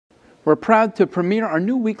We're proud to premiere our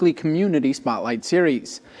new weekly Community Spotlight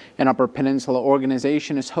series. An Upper Peninsula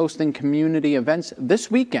organization is hosting community events this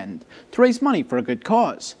weekend to raise money for a good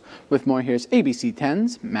cause. With more, here's ABC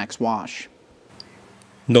 10's Max Wash.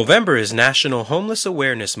 November is National Homeless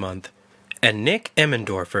Awareness Month, and Nick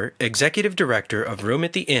Emmendorfer, Executive Director of Room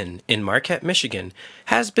at the Inn in Marquette, Michigan,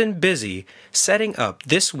 has been busy setting up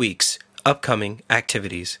this week's upcoming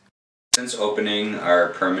activities. Since opening our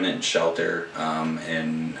permanent shelter on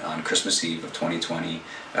Christmas Eve of 2020,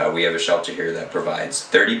 we have a shelter here that provides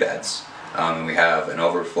 30 beds, and we have an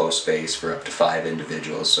overflow space for up to 5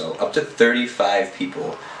 individuals, so up to 35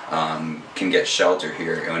 people can get shelter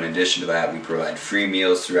here. And in addition to that, we provide free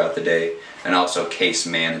meals throughout the day and also case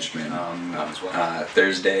management as well.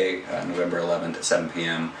 Thursday, November 11th at 7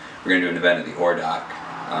 p.m., we're going to do an event at the Ordoc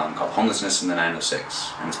called Homelessness in the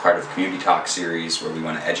 906, and it's part of the Community Talk series where we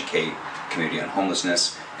want to educate the community on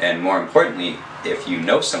homelessness, and more importantly, if you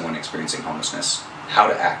know someone experiencing homelessness, how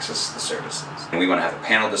to access the services. And we want to have a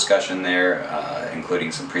panel discussion there,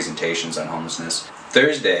 including some presentations on homelessness.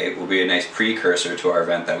 Thursday will be a nice precursor to our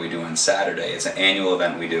event that we do on Saturday. It's an annual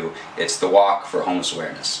event we do. It's the Walk for Homeless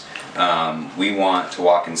Awareness. We want to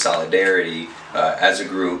walk in solidarity as a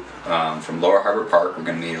group from Lower Harbor Park. We're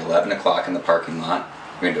going to meet at 11 o'clock in the parking lot.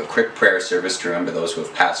 We're going to do a quick prayer service to remember those who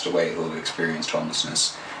have passed away who have experienced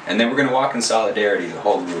homelessness. And then we're going to walk in solidarity, the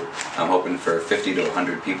whole group. I'm hoping for 50 to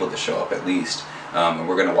 100 people to show up at least. And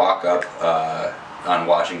we're going to walk up on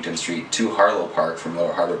Washington Street to Harlow Park from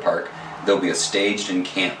Lower Harbor Park. There'll be a staged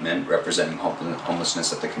encampment representing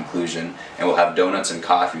homelessness at the conclusion, and we'll have donuts and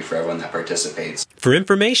coffee for everyone that participates. For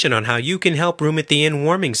information on how you can help Room at the Inn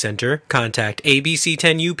Warming Center, contact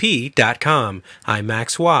ABC10UP.com. I'm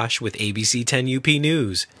Max Wash with ABC10UP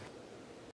News.